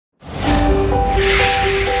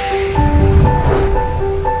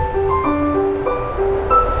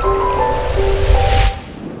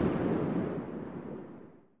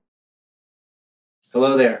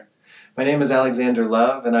Hello there. My name is Alexander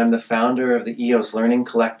Love, and I'm the founder of the EOS Learning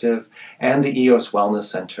Collective and the EOS Wellness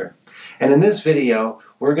Center. And in this video,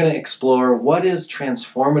 we're going to explore what is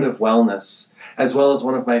transformative wellness, as well as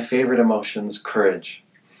one of my favorite emotions, courage.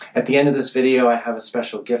 At the end of this video, I have a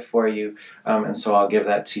special gift for you, and so I'll give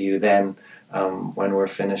that to you then when we're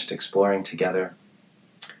finished exploring together.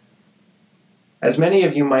 As many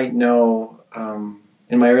of you might know,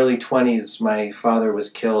 in my early 20s, my father was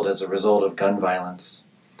killed as a result of gun violence.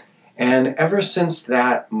 And ever since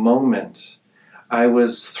that moment, I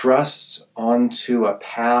was thrust onto a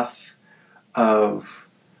path of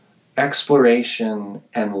exploration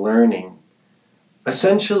and learning,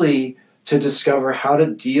 essentially to discover how to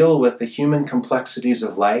deal with the human complexities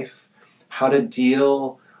of life, how to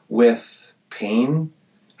deal with pain,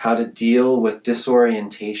 how to deal with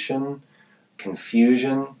disorientation,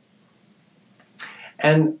 confusion.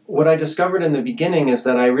 And what I discovered in the beginning is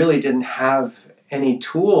that I really didn't have any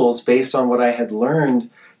tools based on what I had learned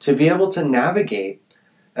to be able to navigate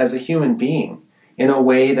as a human being in a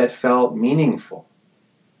way that felt meaningful.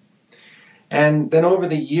 And then over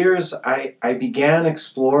the years, I began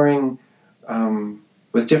exploring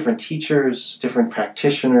with different teachers, different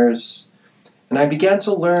practitioners, and I began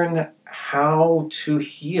to learn how to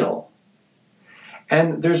heal.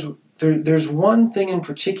 And there's one thing in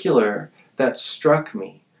particular that struck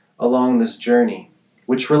me along this journey,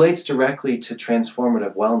 which relates directly to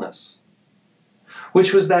transformative wellness,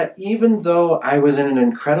 which was that even though I was in an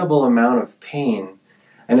incredible amount of pain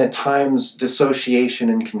and at times dissociation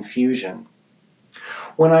and confusion,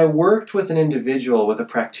 when I worked with an individual, with a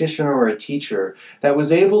practitioner or a teacher that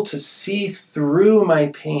was able to see through my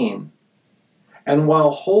pain, and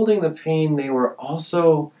while holding the pain, they were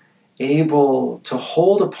also able to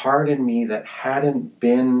hold a part in me that hadn't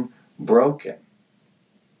been broken.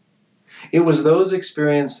 It was those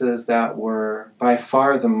experiences that were by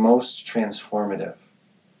far the most transformative.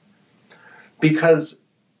 Because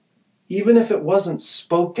even if it wasn't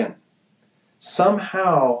spoken,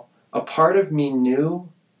 somehow a part of me knew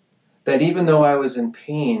that even though I was in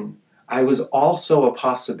pain, I was also a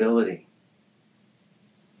possibility.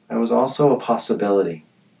 I was also a possibility.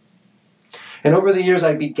 And over the years,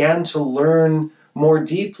 I began to learn more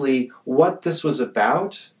deeply what this was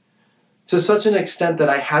about, to such an extent that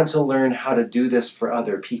I had to learn how to do this for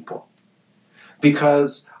other people.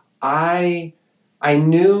 Because I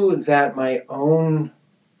knew that my own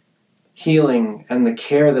healing and the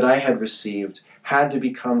care that I had received had to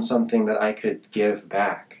become something that I could give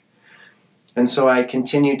back. And so I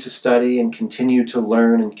continued to study and continued to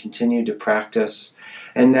learn and continued to practice.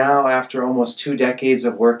 And now, after almost 2 decades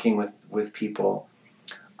of working with people,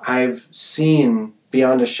 I've seen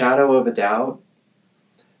beyond a shadow of a doubt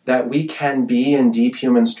that we can be in deep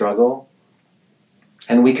human struggle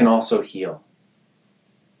and we can also heal.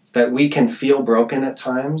 That we can feel broken at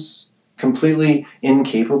times, completely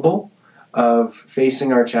incapable of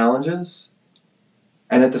facing our challenges,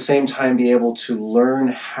 and at the same time be able to learn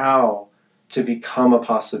how to become a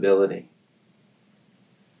possibility.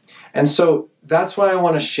 And so that's why I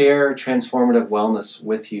want to share transformative wellness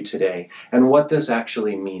with you today and what this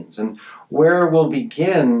actually means. And where we'll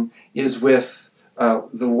begin is with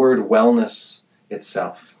the word wellness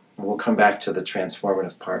itself. And we'll come back to the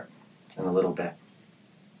transformative part in a little bit.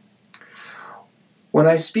 When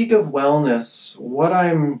I speak of wellness, what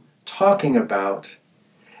I'm talking about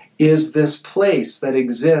is this place that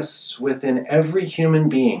exists within every human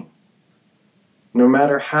being, no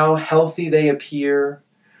matter how healthy they appear,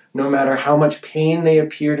 no matter how much pain they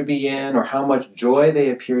appear to be in or how much joy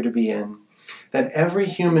they appear to be in, that every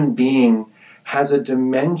human being has a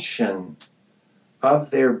dimension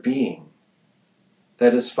of their being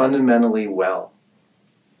that is fundamentally well,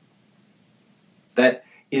 that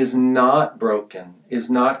is not broken, is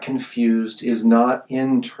not confused, is not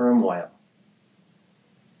in turmoil.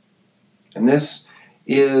 And this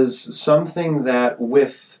is something that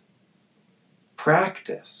with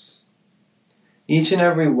practice, each and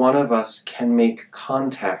every one of us can make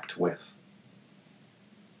contact with.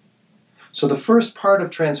 So the first part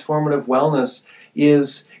of transformative wellness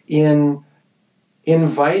is in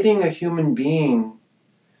inviting a human being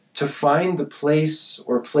to find the place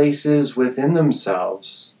or places within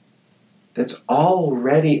themselves that's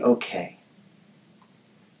already okay.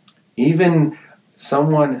 Even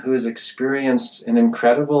someone who has experienced an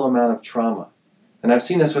incredible amount of trauma, and I've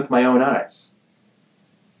seen this with my own eyes,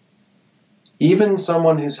 even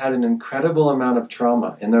someone who's had an incredible amount of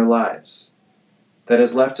trauma in their lives that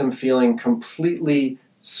has left them feeling completely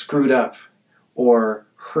screwed up or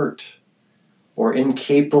hurt or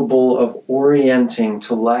incapable of orienting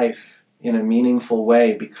to life in a meaningful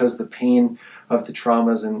way because the pain of the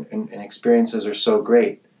traumas and experiences are so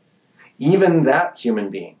great. Even that human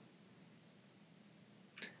being,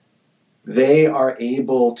 they are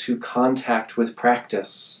able to contact with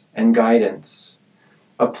practice and guidance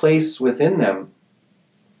a place within them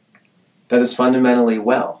that is fundamentally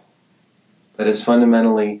well, that is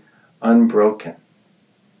fundamentally unbroken.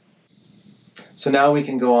 So now we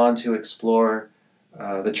can go on to explore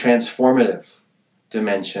the transformative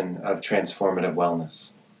dimension of transformative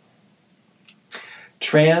wellness.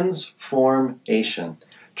 Transformation.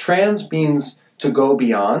 Trans means to go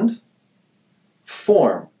beyond.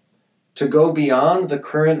 Form. To go beyond the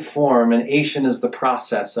current form, and ation is the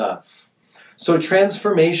process of. So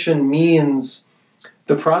transformation means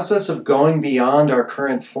the process of going beyond our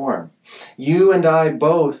current form. You and I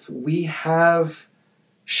both, we have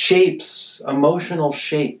shapes, emotional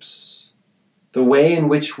shapes, the way in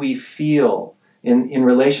which we feel in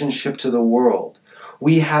relationship to the world.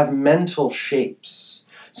 We have mental shapes.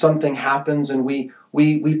 Something happens and we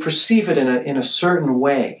perceive it in a certain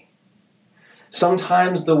way.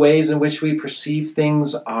 Sometimes the ways in which we perceive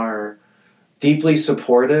things are deeply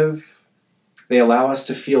supportive. They allow us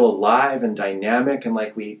to feel alive and dynamic and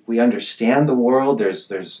like we understand the world. There's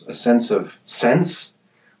a sense of sense.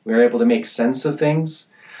 We're able to make sense of things.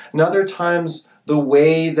 And other times, the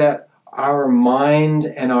way that our mind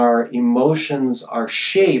and our emotions are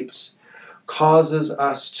shaped causes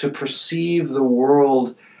us to perceive the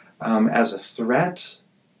world as a threat,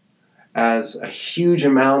 as a huge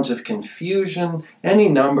amount of confusion, any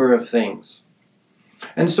number of things.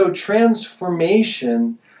 And so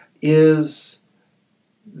transformation is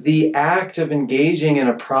the act of engaging in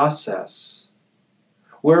a process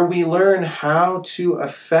where we learn how to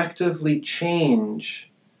effectively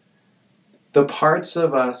change the parts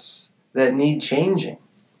of us that need changing.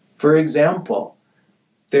 For example,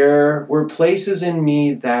 there were places in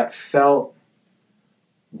me that felt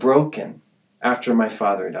broken after my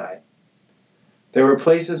father died. There were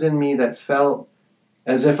places in me that felt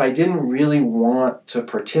as if I didn't really want to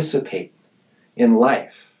participate in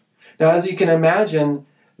life. Now, as you can imagine,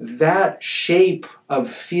 that shape of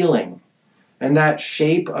feeling and that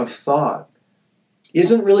shape of thought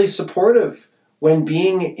isn't really supportive when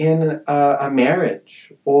being in a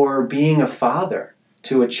marriage or being a father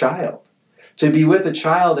to a child. To be with a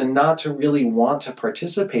child and not to really want to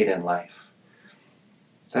participate in life,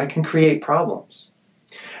 that can create problems.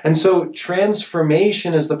 And so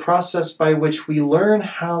transformation is the process by which we learn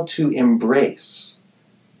how to embrace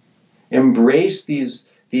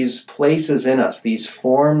these places in us, these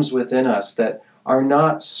forms within us that are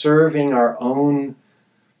not serving our own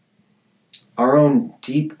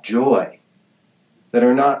deep joy, that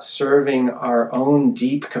are not serving our own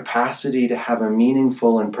deep capacity to have a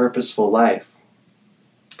meaningful and purposeful life.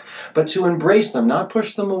 But to embrace them, not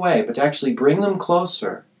push them away, but to actually bring them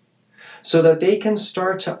closer so that they can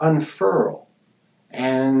start to unfurl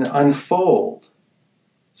and unfold,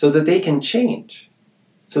 so that they can change,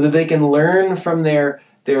 so that they can learn from their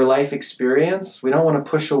life experience. We don't want to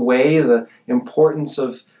push away the importance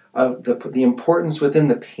of the importance within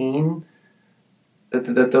the pain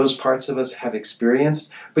that those parts of us have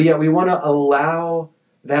experienced, but yet we want to allow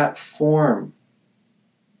that form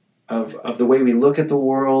of the way we look at the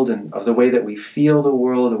world and of the way that we feel the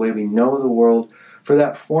world, the way we know the world, for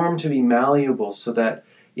that form to be malleable so that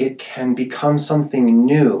it can become something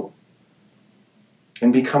new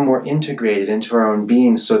and become more integrated into our own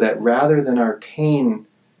being, so that rather than our pain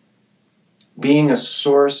being a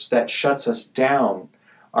source that shuts us down,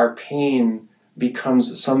 our pain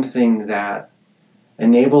becomes something that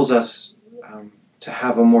enables us to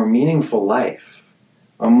have a more meaningful life,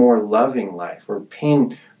 a more loving life, where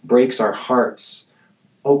pain breaks our hearts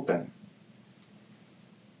open.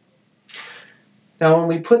 Now, when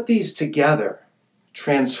we put these together,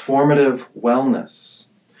 transformative wellness,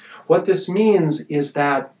 what this means is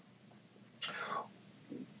that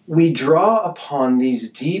we draw upon these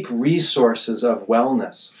deep resources of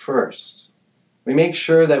wellness first. We make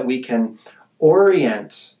sure that we can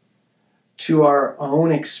orient to our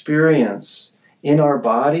own experience in our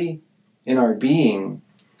body, in our being,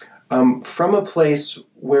 from a place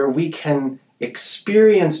where we can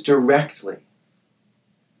experience directly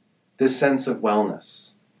this sense of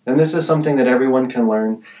wellness. And this is something that everyone can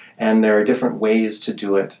learn, and there are different ways to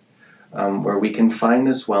do it, where we can find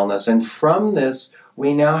this wellness. And from this,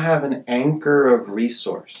 we now have an anchor of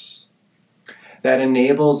resource that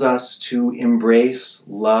enables us to embrace,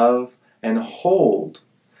 love, and hold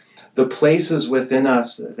the places within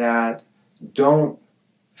us that don't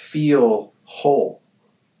feel whole.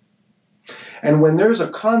 And when there's a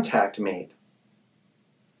contact made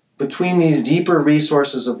between these deeper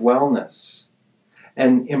resources of wellness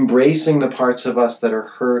and embracing the parts of us that are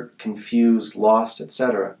hurt, confused, lost,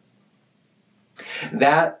 etc.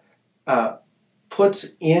 That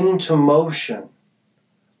puts into motion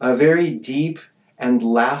a very deep and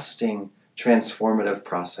lasting transformative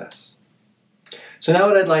process. So now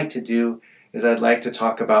what I'd like to do is I'd like to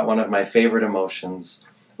talk about one of my favorite emotions,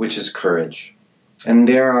 which is courage. And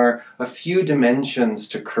there are a few dimensions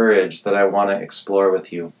to courage that I want to explore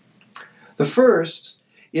with you. The first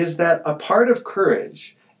is that a part of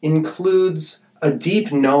courage includes a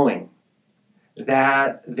deep knowing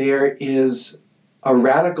that there is a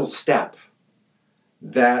radical step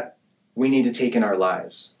that we need to take in our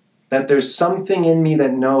lives. That there's something in me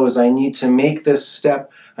that knows I need to make this step,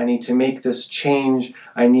 I need to make this change,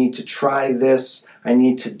 I need to try this, I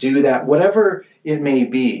need to do that, whatever it may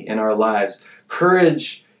be in our lives.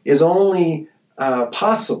 Courage is only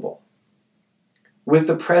possible with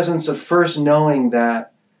the presence of first knowing that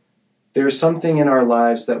there's something in our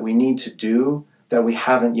lives that we need to do that we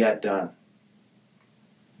haven't yet done.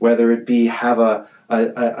 Whether it be have a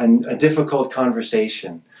difficult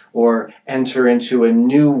conversation or enter into a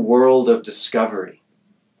new world of discovery.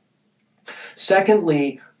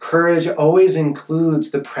 Secondly, courage always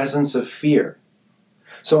includes the presence of fear.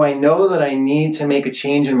 So I know that I need to make a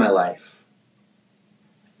change in my life,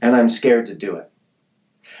 and I'm scared to do it.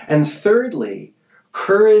 And thirdly,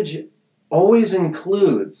 courage always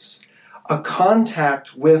includes a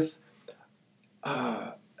contact with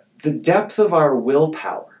the depth of our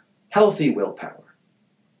willpower, healthy willpower,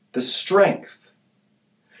 the strength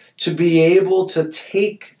to be able to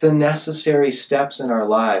take the necessary steps in our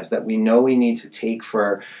lives that we know we need to take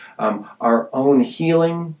for our own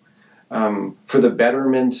healing, for the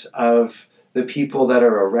betterment of the people that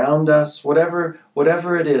are around us, whatever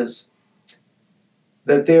it is,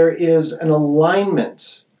 that there is an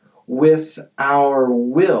alignment with our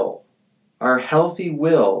will, our healthy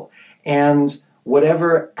will, and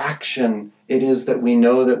whatever action it is that we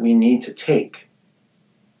know that we need to take,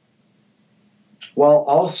 while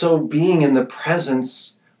also being in the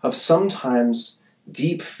presence of sometimes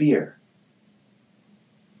deep fear.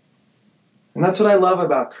 And that's what I love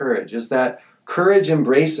about courage, is that courage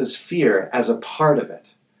embraces fear as a part of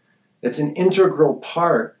it. It's an integral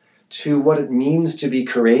part to what it means to be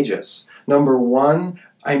courageous. Number one,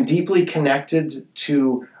 I'm deeply connected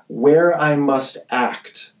to where I must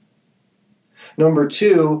act. Number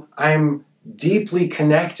two, I'm deeply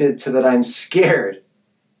connected to that I'm scared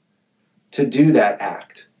to do that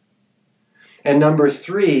act. And number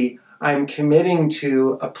three, I'm committing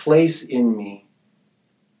to a place in me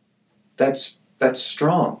that's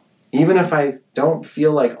strong, even if I don't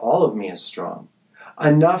feel like all of me is strong,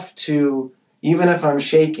 enough to, even if I'm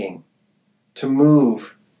shaking, to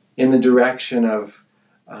move in the direction of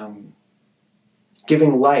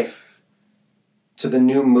giving life to the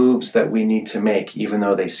new moves that we need to make, even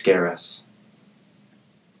though they scare us.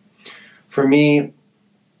 For me,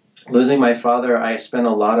 losing my father, I spent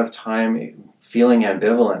a lot of time feeling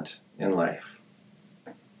ambivalent in life.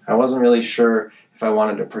 I wasn't really sure if I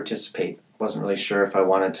wanted to participate. Wasn't really sure if I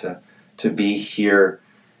wanted to be here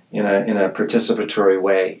in a participatory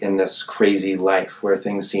way in this crazy life where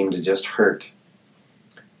things seem to just hurt.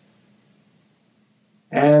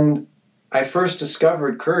 And I first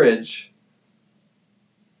discovered courage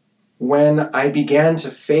when I began to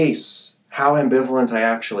face how ambivalent I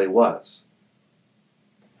actually was.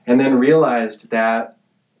 And then realized that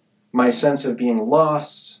my sense of being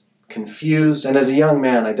lost, confused, and as a young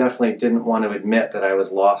man, I definitely didn't want to admit that I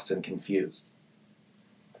was lost and confused.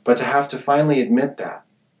 But to have to finally admit that,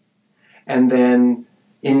 and then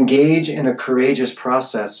engage in a courageous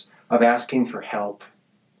process of asking for help.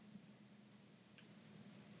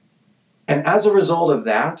 And as a result of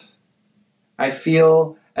that, I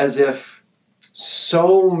feel as if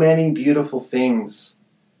so many beautiful things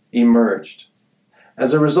emerged.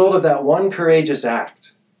 As a result of that one courageous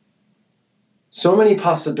act, so many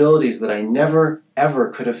possibilities that I never, ever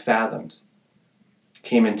could have fathomed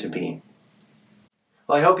came into being.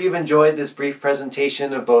 Well, I hope you've enjoyed this brief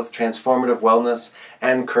presentation of both transformative wellness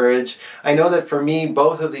and courage. I know that for me,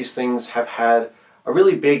 both of these things have had a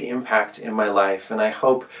really big impact in my life, and I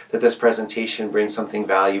hope that this presentation brings something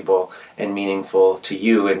valuable and meaningful to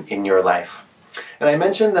you in your life. And I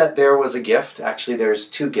mentioned that there was a gift. Actually, there's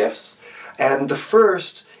two gifts. And the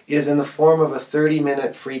first is in the form of a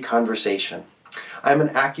 30-minute free conversation. I'm an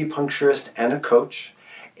acupuncturist and a coach,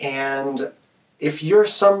 and if you're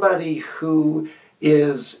somebody who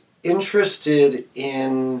is interested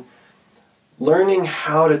in learning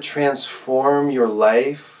how to transform your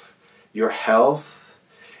life, your health,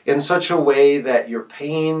 in such a way that your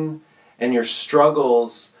pain and your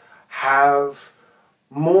struggles have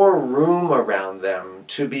more room around them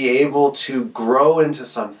to be able to grow into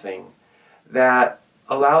something that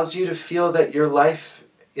allows you to feel that your life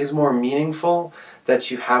is more meaningful,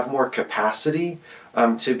 that you have more capacity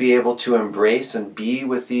to be able to embrace and be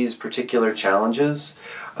with these particular challenges.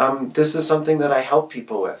 This is something that I help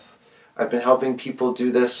people with. I've been helping people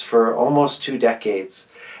do this for almost 2 decades.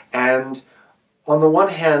 And on the one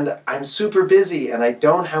hand, I'm super busy and I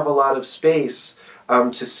don't have a lot of space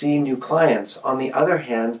to see new clients. On the other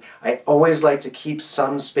hand, I always like to keep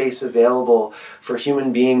some space available for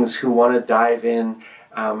human beings who want to dive in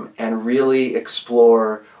and really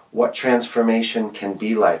explore what transformation can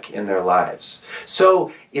be like in their lives.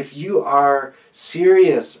 So if you are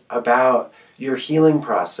serious about your healing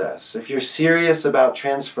process, if you're serious about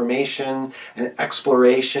transformation and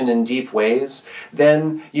exploration in deep ways,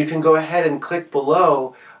 then you can go ahead and click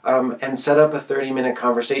below and set up a 30-minute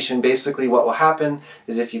conversation. Basically what will happen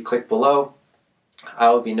is if you click below, I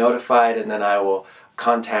will be notified and then I will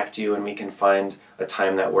contact you and we can find a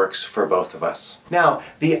time that works for both of us. Now,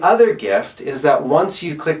 the other gift is that once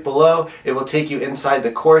you click below, it will take you inside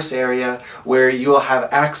the course area where you will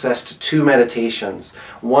have access to 2 meditations.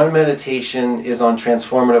 One meditation is on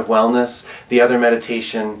transformative wellness, the other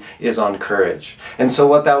meditation is on courage. And so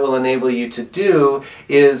what that will enable you to do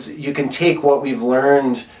is you can take what we've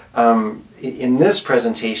learned in this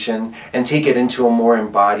presentation and take it into a more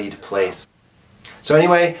embodied place. So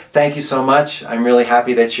anyway, thank you so much. I'm really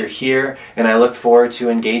happy that you're here and I look forward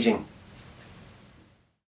to engaging.